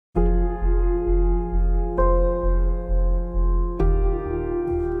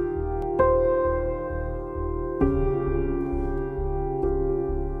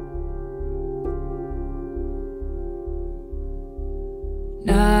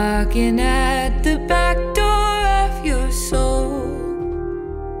knocking at the back door of your soul.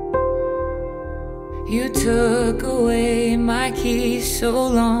 You took away my keys so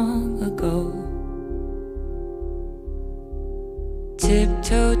long ago.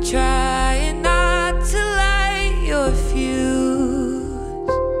 Tiptoe trying not to light your fuse,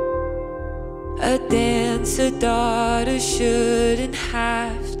 a dance a daughter shouldn't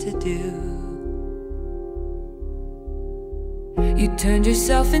have to do. You turned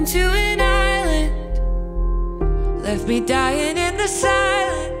yourself into an island, left me dying in the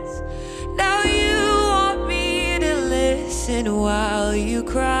silence. Now you want me to listen while you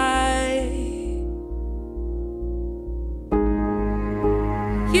cry.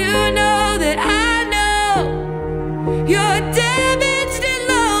 You know that I know you're damaged and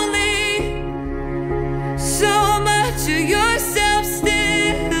lonely. So much of yourself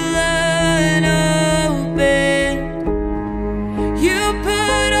still unopened. You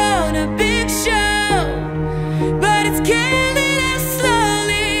put on a big show, but it's killing us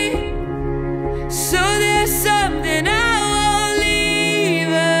slowly. So there's something I won't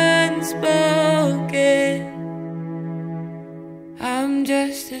leave unspoken. I'm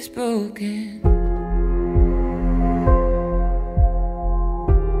just as broken.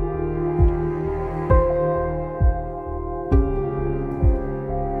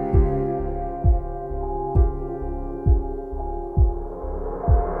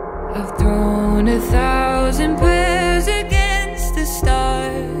 I've thrown 1,000 prayers against the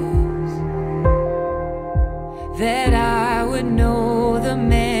stars, that I would know the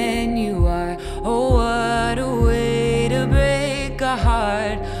man you are. Oh, what a way to break a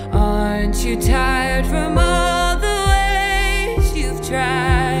heart. Aren't you tired from all the ways you've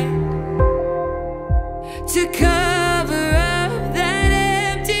tried to cover up that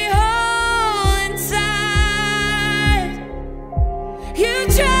empty hole inside? You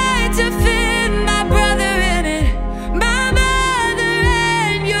tried to fit my brother in it, my mother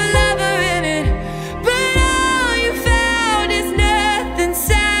and your lover in it, but all you found is nothing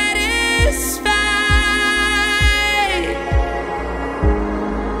satisfied.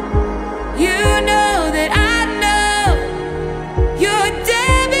 You know that I know you're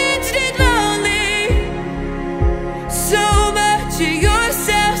damaged and lonely. So much of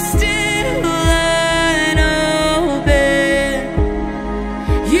yourself still unopened.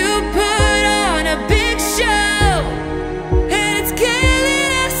 You put on a big show, and it's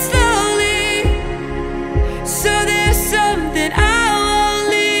killing us slowly. So there's something I won't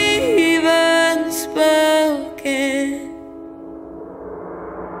leave unspoken.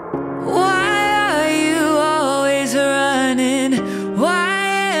 Why are you always running? Why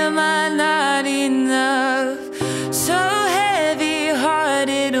am I not enough? So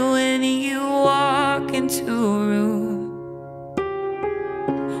heavy-hearted when you walk into a room.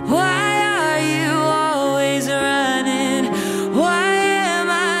 Why are you always running? Why am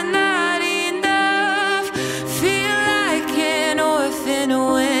I not enough? Feel like an orphan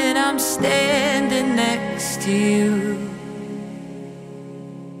when I'm standing next to you.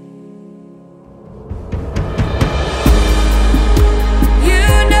 You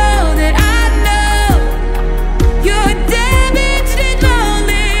know that I know you're damaged and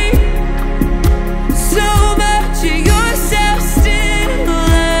lonely. So much of yourself still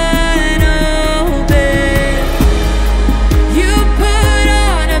unopened. You put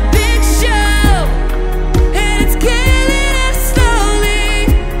on a big show, and it's killing us slowly.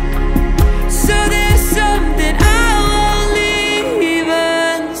 So there's something I won't leave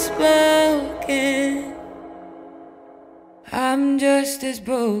unspoken. I'm just as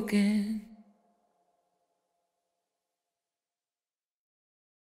broken.